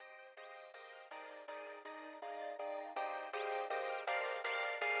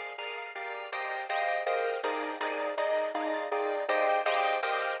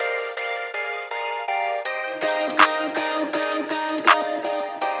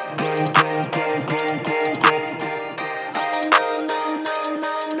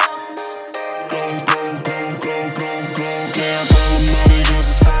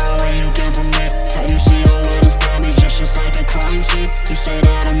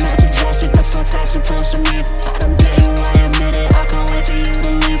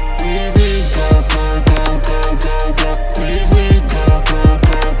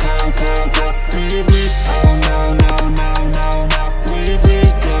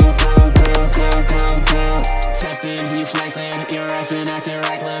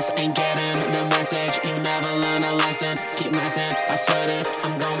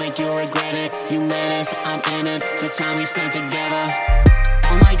time we spent together.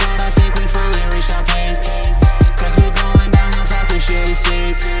 Oh my god, I think we finally reached our peak, 'cause we're going downhill fast and shit is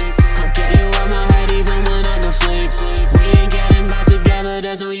steep. Can't get you out my head even when I don't sleep. We ain't getting back together,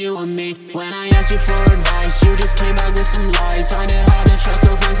 there's no you and me. When I asked you for advice, you just came back with some lies. Find it